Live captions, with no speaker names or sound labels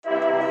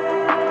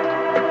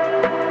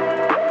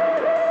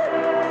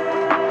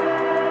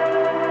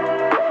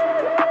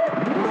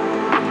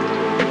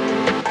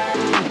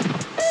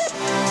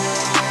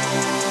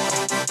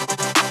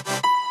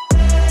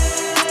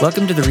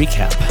Welcome to the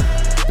recap,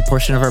 the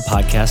portion of our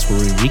podcast where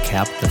we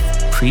recap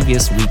the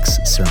previous week's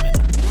sermon.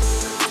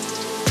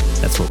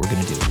 That's what we're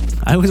going to do.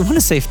 I always want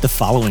to say the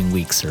following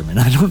week's sermon.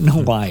 I don't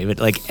know why,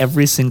 but like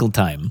every single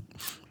time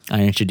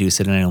I introduce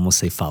it and I almost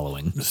say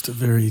following. Just a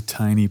very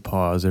tiny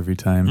pause every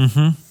time.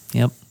 Mm-hmm.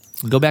 Yep.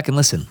 Go back and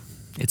listen.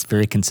 It's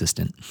very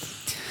consistent.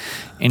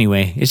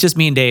 Anyway, it's just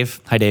me and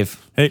Dave. Hi,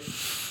 Dave. Hey.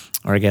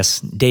 Or I guess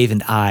Dave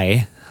and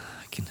I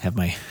can have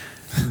my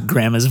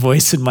grandma's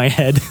voice in my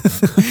head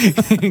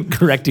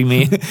correcting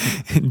me.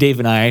 Dave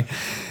and I.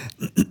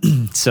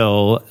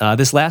 So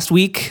this last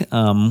week,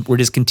 we're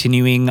just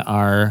continuing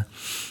our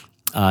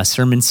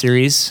sermon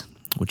series,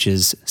 which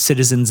is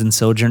Citizens and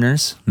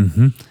Sojourners.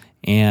 Mm-hmm.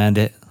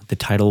 And the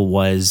title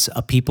was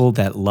A People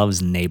That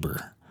Loves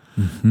Neighbor.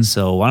 Mm-hmm.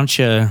 So why don't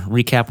you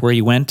recap where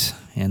you went,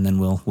 and then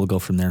we'll go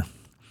from there.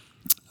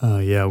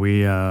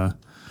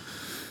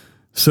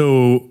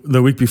 So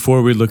the week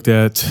before we looked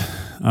at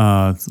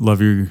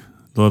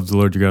love the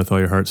Lord your God with all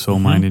your heart, soul,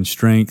 mind, and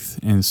strength.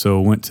 And so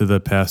went to the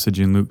passage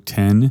in Luke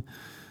 10,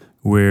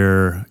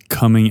 where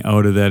coming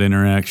out of that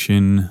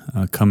interaction,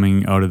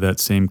 coming out of that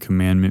same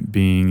commandment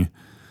being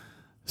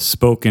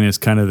spoken as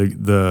kind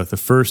of the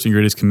first and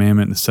greatest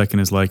commandment, and the second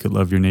is like it,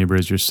 love your neighbor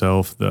as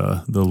yourself.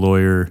 The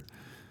lawyer,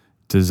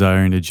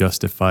 desiring to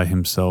justify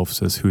himself,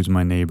 says, who's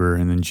my neighbor?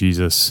 And then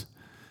Jesus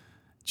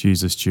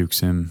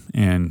jukes him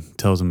and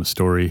tells him a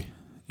story.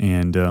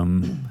 And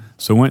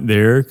so went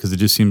there because it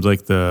just seems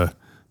like the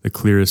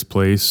clearest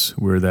place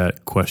where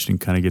that question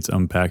kind of gets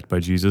unpacked by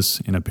Jesus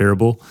in a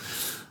parable.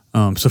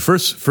 So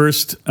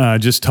first,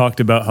 just talked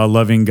about how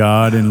loving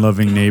God and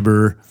loving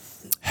neighbor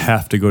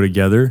have to go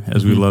together.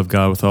 As we love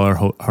God with all our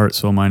heart,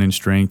 soul, mind, and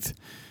strength,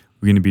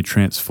 we're going to be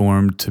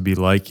transformed to be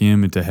like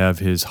Him and to have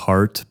His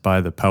heart by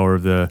the power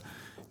of the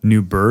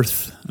new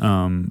birth.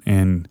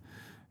 And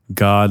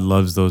God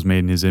loves those made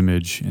in His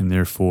image, and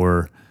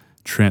therefore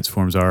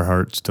transforms our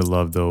hearts to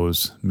love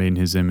those made in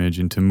His image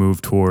and to move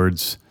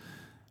towards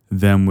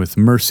them with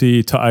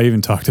mercy. I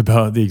even talked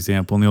about the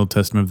example in the Old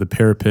Testament of the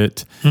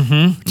parapet.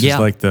 Which is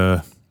like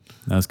that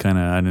was kind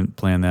of, I didn't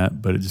plan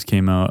that, but it just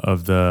came out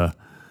of the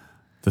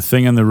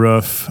thing on the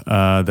roof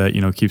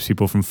that, keeps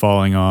people from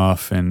falling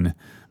off. And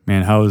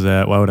man, how is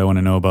that? Why would I want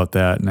to know about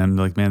that? And I'm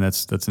like, man,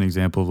 that's an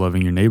example of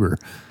loving your neighbor.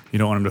 You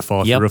don't want him to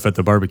fall off the roof at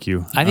the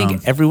barbecue. I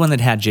think everyone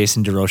that had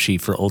Jason DeRoshi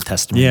for Old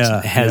Testament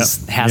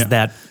has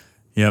that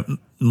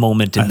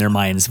moment in their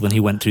minds when he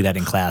went through that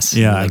in class.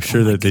 Yeah, like, I'm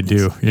sure that they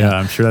do. Yeah,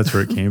 I'm sure that's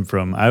where it came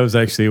from. I was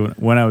actually,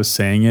 when I was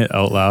saying it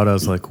out loud, I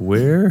was like,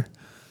 what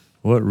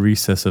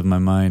recess of my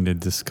mind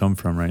did this come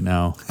from right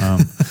now?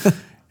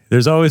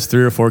 There's always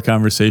 3 or 4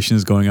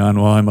 conversations going on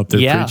while I'm up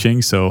there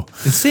preaching. So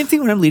it's the same thing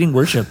when I'm leading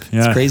worship.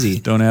 It's crazy.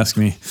 Don't ask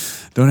me.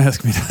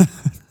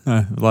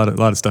 A lot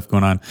of stuff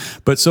going on.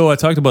 But so I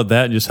talked about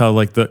that, just how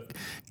like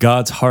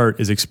God's heart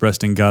is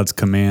expressed in God's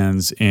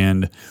commands,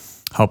 and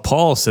how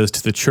Paul says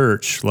to the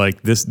church,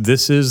 like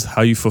this is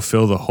how you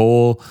fulfill the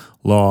whole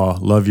law: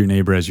 love your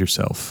neighbor as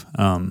yourself.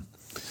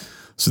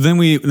 So then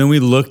we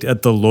looked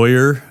at the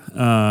lawyer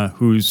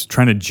who's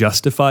trying to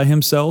justify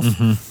himself,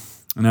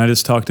 and I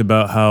just talked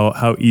about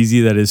how easy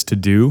that is to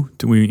do.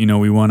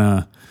 We want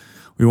a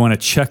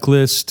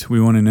checklist. We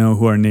want to know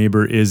who our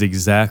neighbor is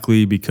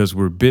exactly because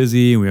we're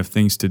busy and we have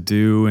things to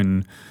do,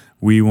 and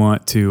we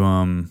want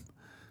to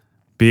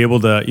be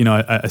able to,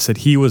 I said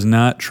he was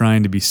not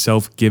trying to be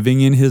self-giving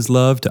in his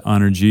love to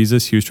honor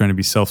Jesus. He was trying to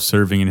be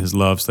self-serving in his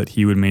love so that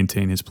he would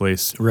maintain his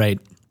place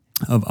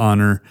of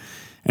honor.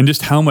 And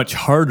just how much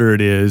harder it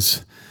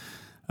is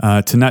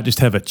to not just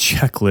have a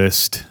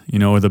checklist,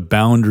 or the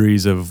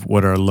boundaries of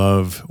what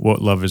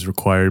love is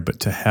required,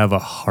 but to have a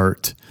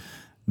heart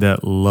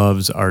that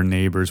loves our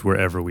neighbors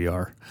wherever we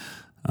are.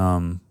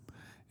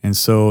 And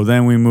so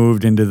then we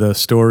moved into the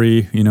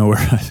story, where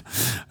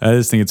I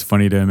just think it's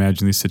funny to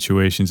imagine these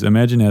situations.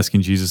 Imagine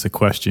asking Jesus a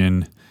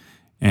question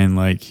and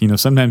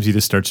sometimes he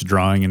just starts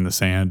drawing in the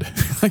sand.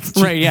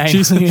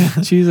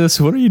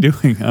 Jesus, what are you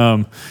doing?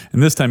 And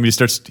this time he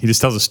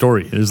just tells a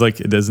story.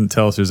 It doesn't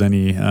tell us there's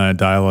any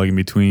dialogue in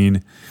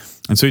between.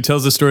 And so he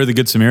tells the story of the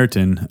Good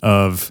Samaritan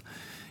of,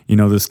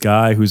 this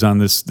guy who's on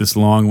this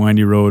long,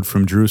 windy road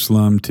from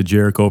Jerusalem to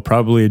Jericho,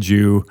 probably a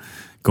Jew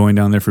going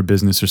down there for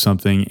business or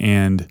something.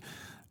 And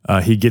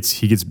he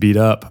gets beat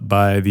up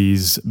by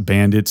these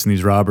bandits and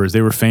these robbers.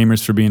 They were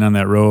famous for being on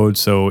that road.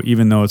 So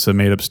even though it's a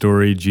made up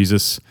story,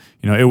 Jesus,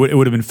 it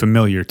would have been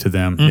familiar to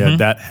them. Yeah,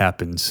 that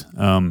happens.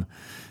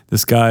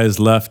 This guy is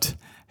left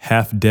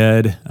half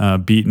dead,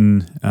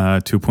 beaten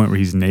to a point where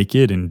he's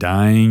naked and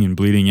dying and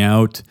bleeding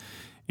out.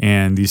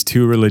 And these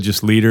 2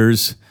 religious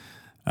leaders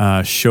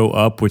show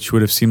up, which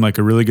would have seemed like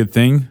a really good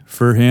thing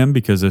for him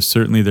because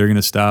they're going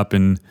to stop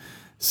and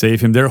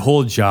save him. Their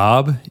whole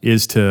job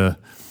is to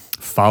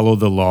follow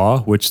the law,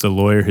 which the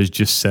lawyer has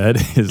just said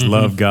is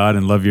love God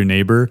and love your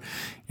neighbor.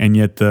 And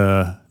yet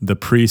the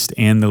priest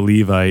and the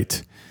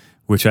Levite,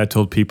 which I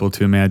told people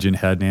to imagine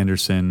Haddon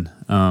Anderson,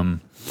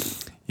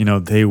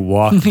 they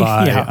walk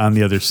by on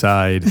the other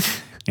side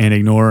and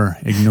ignore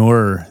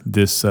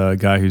this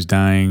guy who's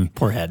dying.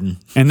 Poor Hedden.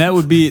 And that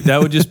would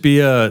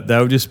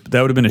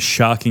have been a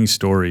shocking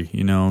story,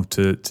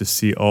 to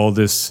see all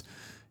this,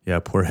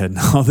 poor Hedden,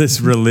 all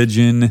this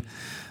religion,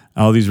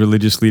 all these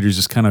religious leaders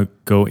just kind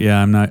of go,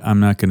 I'm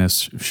not going to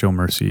show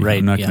mercy. Right,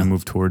 I'm not going to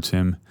move towards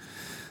him.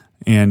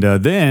 And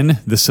then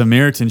the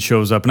Samaritan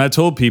shows up, and I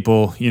told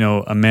people,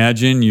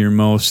 imagine your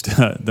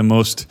the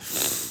most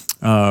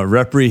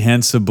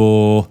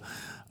reprehensible,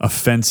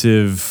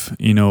 offensive,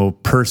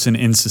 person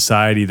in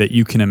society that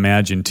you can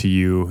imagine to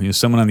you,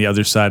 someone on the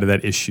other side of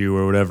that issue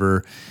or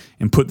whatever,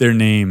 and put their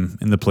name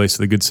in the place of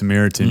the Good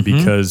Samaritan,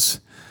 because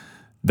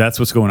that's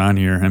what's going on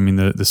here. I mean,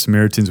 the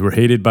Samaritans were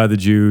hated by the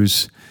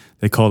Jews.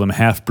 They called them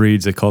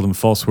half-breeds. They called them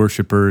false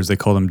worshipers. They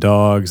called them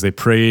dogs. They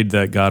prayed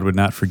that God would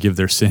not forgive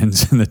their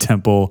sins in the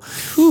temple.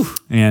 Whew.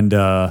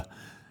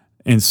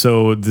 And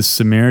so the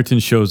Samaritan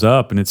shows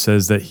up, and it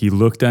says that he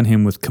looked on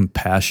him with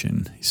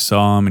compassion. He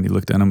saw him, and he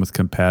looked on him with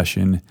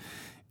compassion.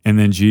 And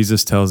then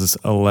Jesus tells this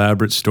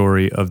elaborate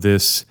story of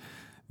this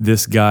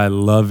guy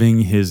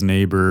loving his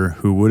neighbor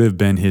who would have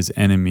been his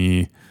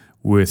enemy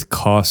with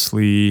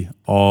costly,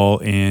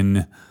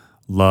 all-in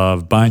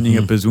love, binding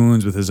up his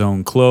wounds with his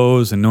own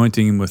clothes,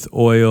 anointing him with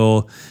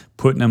oil,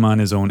 putting him on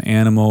his own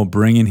animal,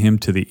 bringing him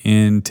to the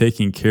inn,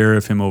 taking care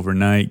of him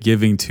overnight,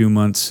 giving 2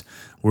 months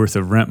worth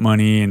of rent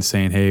money, and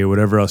saying, hey,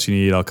 whatever else you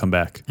need, I'll come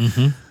back.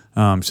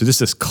 So just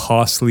this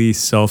costly,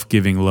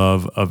 self-giving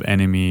love of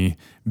enemy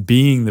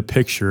being the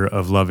picture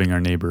of loving our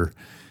neighbor.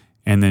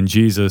 And then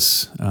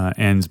Jesus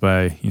ends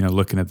by,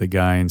 looking at the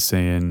guy and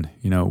saying,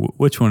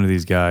 which one of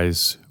these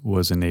guys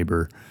was a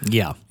neighbor?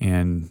 Yeah.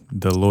 And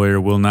the lawyer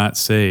will not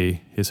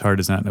say, his heart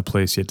is not in a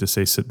place yet to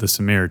say the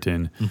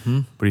Samaritan,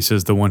 but he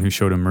says the one who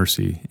showed him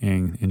mercy.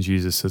 And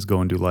Jesus says,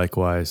 go and do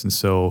likewise. And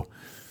so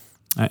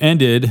I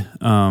ended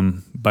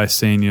by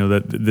saying,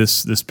 that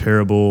this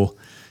parable,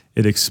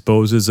 it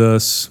exposes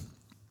us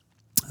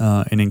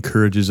and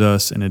encourages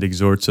us, and it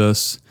exhorts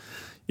us.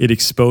 It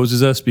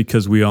exposes us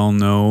because we all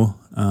know,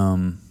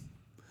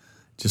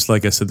 just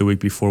like I said the week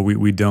before,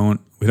 we don't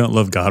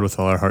love God with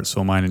all our heart,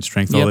 soul, mind, and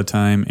strength all the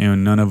time,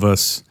 and none of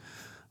us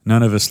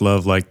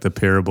love like the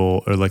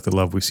parable, or like the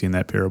love we see in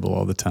that parable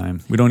all the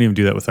time. We don't even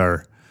do that with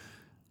our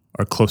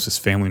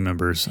closest family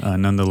members,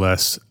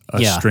 nonetheless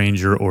a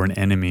stranger or an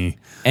enemy.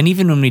 And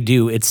even when we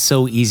do, it's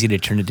so easy to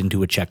turn it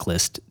into a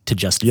checklist to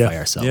justify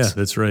ourselves. Yeah,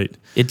 that's right.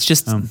 It's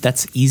just,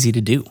 that's easy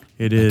to do.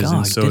 It is.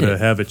 And so to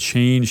have a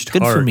changed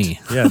heart. Good for me.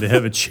 To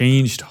have a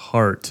changed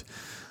heart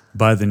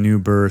by the new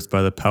birth,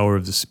 by the power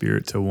of the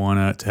Spirit, to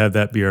have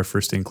that be our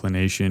first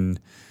inclination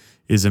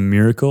is a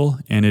miracle.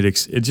 And it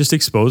just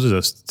exposes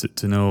us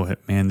to know,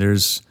 man,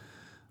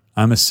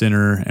 I'm a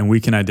sinner, and we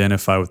can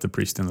identify with the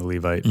priest and the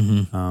Levite.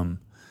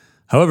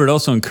 However, it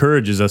also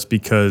encourages us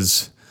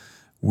because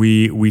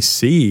we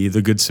see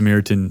the Good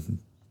Samaritan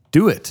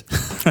do it.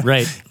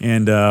 Right.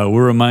 And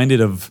we're reminded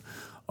of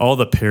all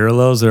the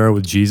parallels there are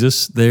with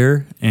Jesus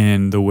there,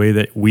 and the way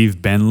that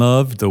we've been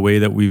loved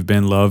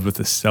with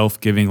a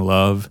self-giving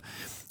love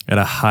at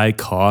a high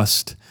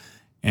cost,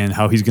 and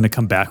how he's going to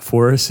come back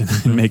for us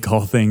and make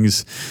all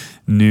things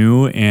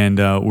new. And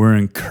we're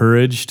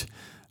encouraged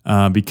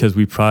because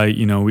we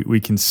probably, we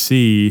can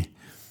see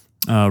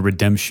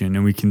redemption,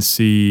 and we can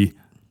see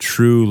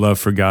true love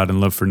for God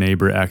and love for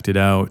neighbor acted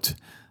out.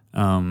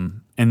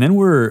 And then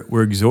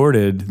we're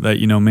exhorted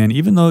that, man,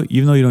 even though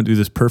you don't do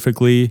this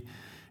perfectly,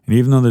 and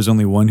even though there's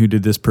only one who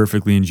did this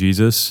perfectly in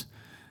Jesus,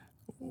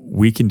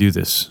 we can do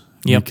this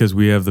because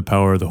we have the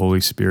power of the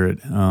Holy Spirit.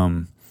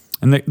 And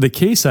the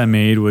case I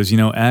made was,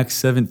 Acts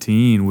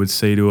 17 would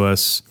say to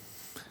us,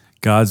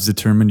 God's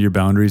determined your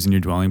boundaries and your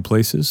dwelling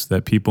places,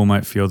 that people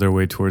might feel their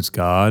way towards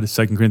God.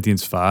 2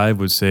 Corinthians 5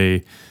 would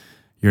say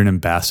you're an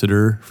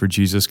ambassador for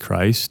Jesus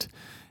Christ.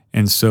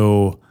 And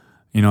so,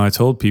 I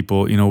told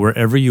people,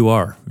 wherever you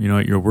are,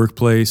 at your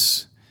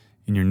workplace,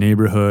 in your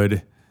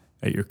neighborhood,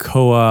 at your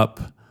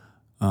co-op,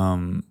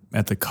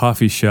 at the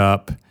coffee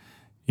shop,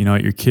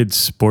 at your kids'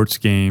 sports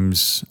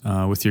games,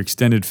 with your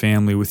extended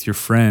family, with your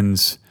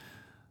friends,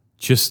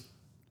 just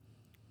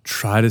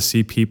try to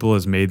see people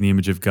as made in the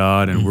image of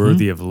God and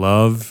worthy of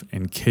love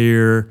and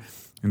care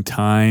and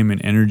time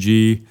and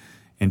energy,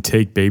 and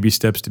take baby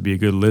steps to be a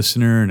good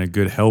listener and a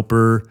good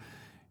helper,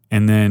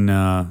 and then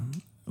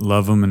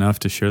love them enough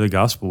to share the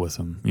gospel with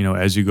them,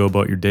 as you go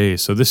about your day.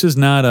 So this is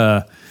not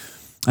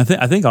I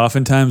think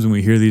oftentimes when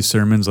we hear these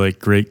sermons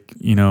like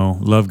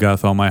love God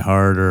with all my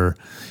heart, or,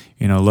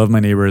 love my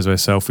neighbor as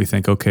myself, we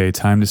think, okay,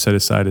 time to set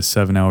aside a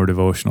 7-hour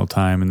devotional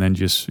time, and then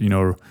just,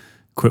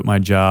 quit my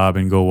job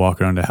and go walk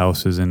around to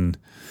houses and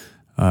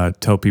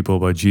tell people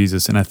about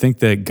Jesus. And I think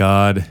that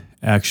God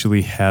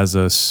actually has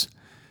us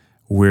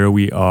where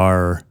we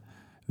are,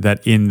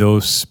 that in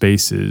those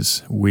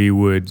spaces we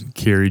would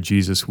carry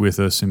Jesus with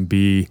us and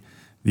be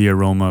the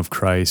aroma of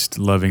Christ,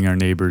 loving our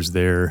neighbors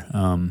there,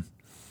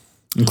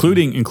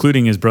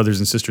 including his brothers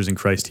and sisters in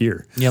Christ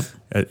here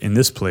in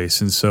this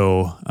place. And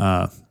so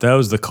that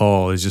was the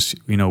call, is just,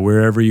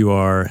 wherever you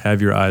are,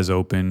 have your eyes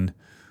open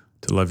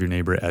to love your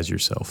neighbor as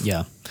yourself.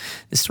 Yeah.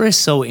 This story is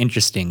so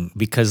interesting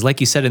because, like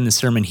you said in the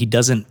sermon, he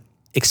doesn't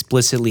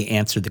explicitly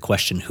answer the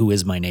question, who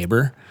is my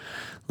neighbor?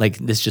 Like,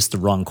 this is just the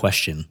wrong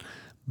question.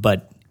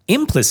 But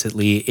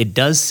implicitly, it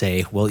does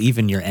say, well,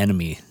 even your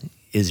enemy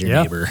is your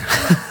neighbor.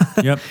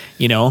 Yep.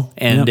 You know?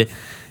 And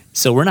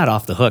so we're not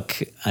off the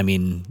hook, I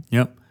mean,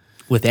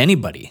 with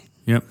anybody.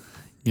 Yep.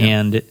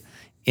 And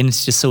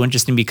it's just so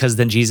interesting because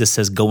then Jesus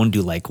says, go and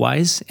do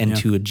likewise. And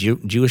to a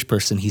Jewish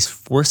person, he's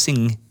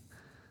forcing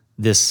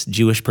this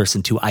Jewish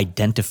person to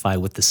identify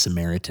with the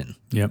Samaritan.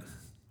 Yep.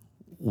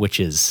 Which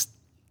is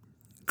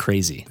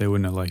crazy. They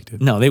wouldn't have liked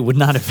it. No, they would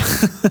not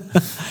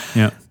have.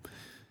 Yep.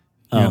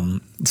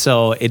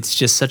 So it's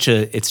just such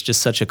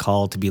a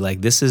call to be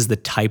like, this is the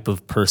type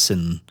of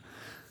person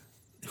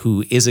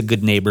who is a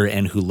good neighbor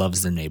and who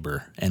loves their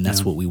neighbor. And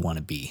that's what we want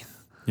to be.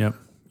 Yep.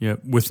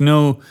 Yep. With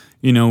no,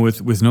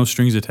 with no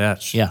strings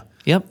attached. Yeah.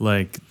 Yep.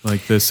 Like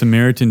the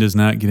Samaritan does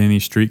not get any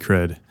street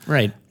cred.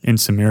 Right. In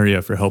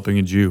Samaria for helping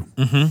a Jew.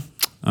 Mm-hmm.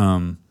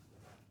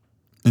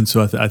 And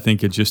so I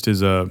think it just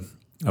is a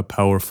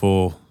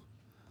powerful,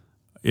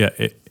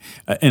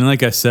 and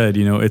like I said,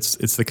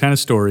 it's the kind of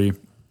story,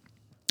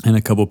 and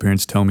a couple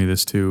parents tell me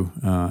this too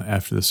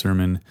after the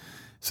sermon.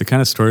 It's the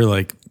kind of story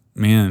like,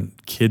 man,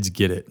 kids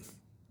get it.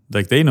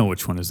 Like they know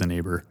which one is the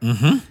neighbor.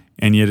 Mm-hmm.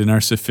 And yet in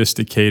our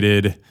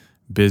sophisticated,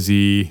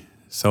 busy,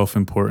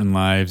 self-important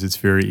lives, it's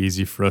very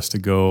easy for us to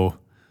go,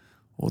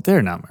 well,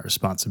 they're not my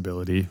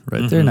responsibility,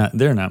 right? Mm-hmm.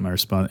 They're not my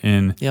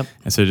responsibility.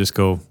 And so just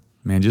go,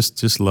 man,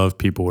 just love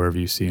people wherever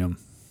you see them.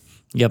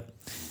 Yep.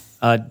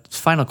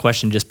 Final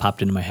question just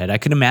popped into my head. I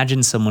could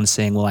imagine someone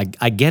saying, well,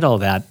 I get all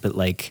that, but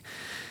like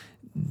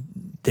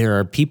there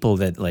are people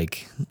that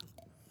like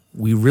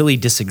we really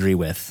disagree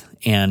with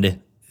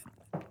and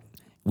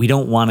we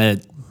don't want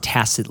to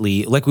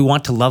tacitly, like we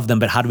want to love them,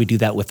 but how do we do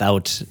that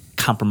without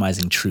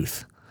compromising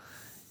truth?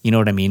 You know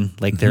what I mean?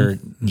 Like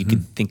you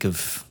could think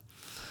of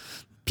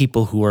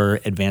people who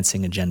are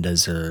advancing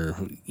agendas or,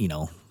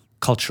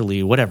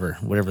 culturally,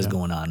 whatever's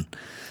going on.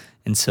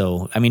 And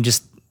so, I mean,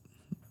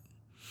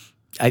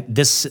 I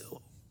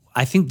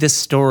think this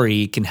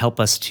story can help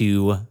us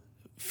to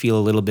feel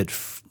a little bit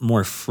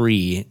more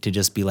free to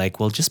just be like,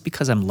 well, just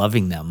because I'm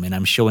loving them and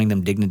I'm showing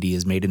them dignity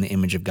is made in the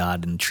image of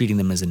God and treating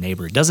them as a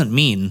neighbor, it doesn't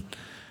mean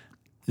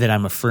that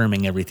I'm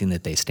affirming everything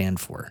that they stand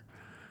for.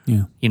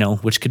 Yeah.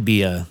 Which could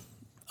be a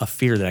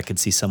fear that I could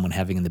see someone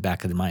having in the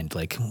back of their mind.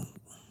 Like,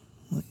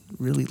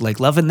 really, like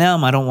loving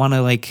them, I don't want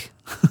to like,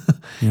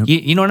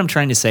 you know what I'm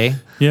trying to say?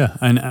 Yeah.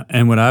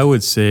 And what I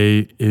would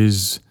say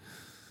is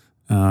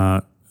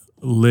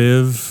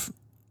live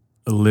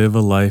a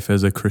life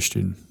as a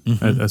Christian.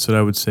 Mm-hmm. That's what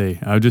I would say.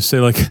 I would just say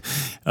like,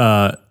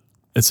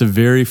 it's a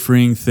very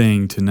freeing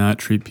thing to not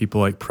treat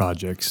people like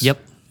projects. Yep.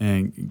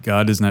 And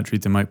God does not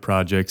treat them like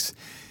projects.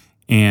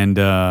 And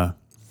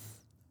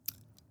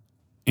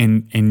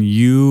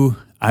you,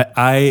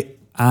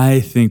 I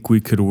think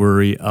we could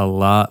worry a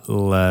lot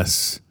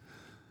less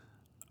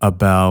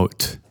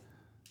about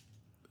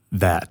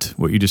that,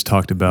 what you just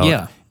talked about.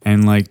 Yeah.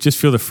 And like, just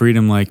feel the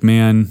freedom, like,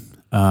 man,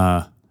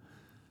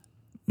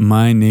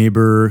 my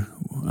neighbor,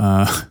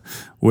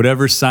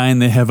 whatever sign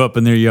they have up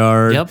in their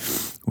yard,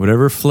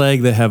 whatever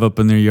flag they have up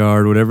in their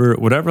yard,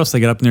 whatever else they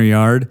got up in their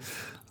yard,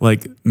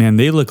 like, man,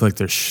 they look like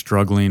they're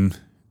struggling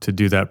to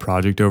do that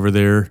project over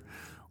there.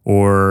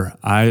 Or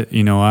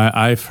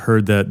I've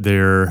heard that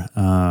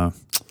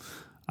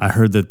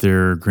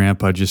their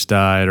grandpa just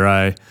died, or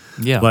I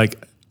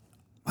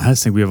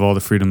just think we have all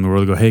the freedom in the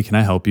world to go, hey, can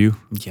I help you?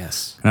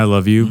 Yes. Can I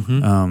love you?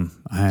 Mm-hmm.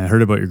 I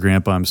heard about your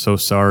grandpa. I'm so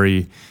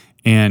sorry.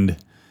 And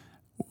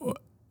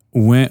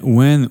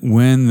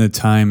when the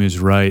time is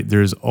right,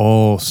 there's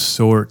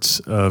going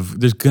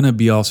to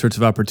be all sorts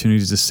of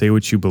opportunities to say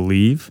what you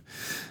believe,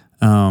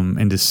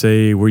 and to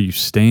say where you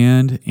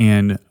stand.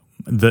 And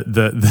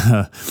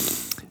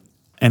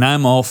and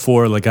I'm all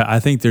for, like, I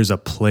think there's a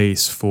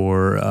place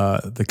for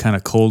the kind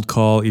of cold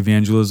call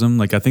evangelism.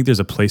 Like, I think there's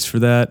a place for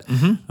that.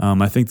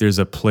 Mm-hmm. I think there's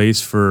a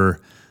place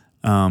for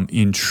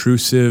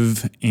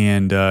intrusive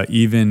and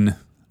even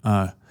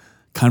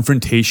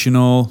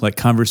confrontational, like,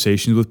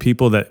 conversations with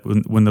people that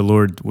when the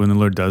Lord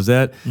does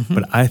that. Mm-hmm.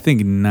 But I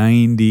think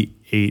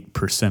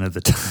 98% of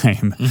the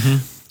time,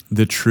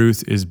 the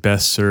truth is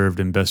best served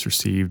and best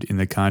received in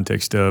the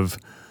context of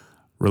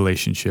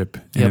relationship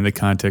and in the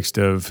context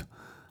of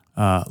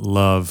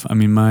love. I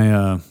mean,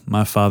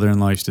 my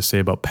father-in-law used to say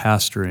about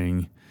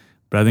pastoring,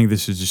 but I think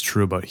this is just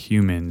true about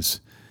humans,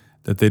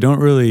 that they don't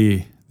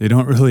really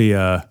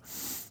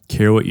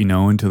care what you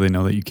know until they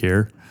know that you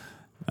care.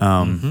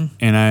 And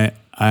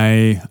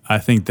I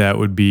think that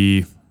would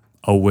be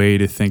a way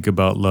to think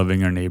about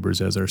loving our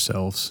neighbors as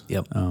ourselves.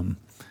 Yep. And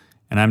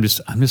I'm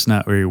just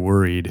not very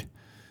worried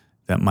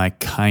that my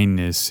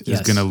kindness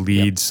is going to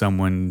lead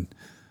someone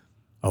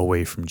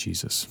away from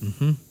Jesus.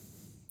 Mm-hmm.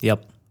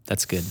 Yep.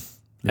 That's good.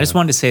 Yeah. I just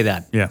wanted to say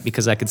that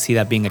because I could see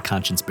that being a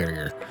conscience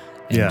barrier.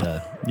 And,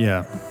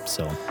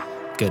 so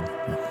good.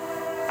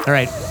 All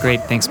right.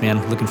 Great. Thanks,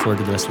 man. Looking forward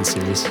to the rest of the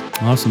series.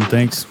 Awesome.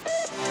 Thanks.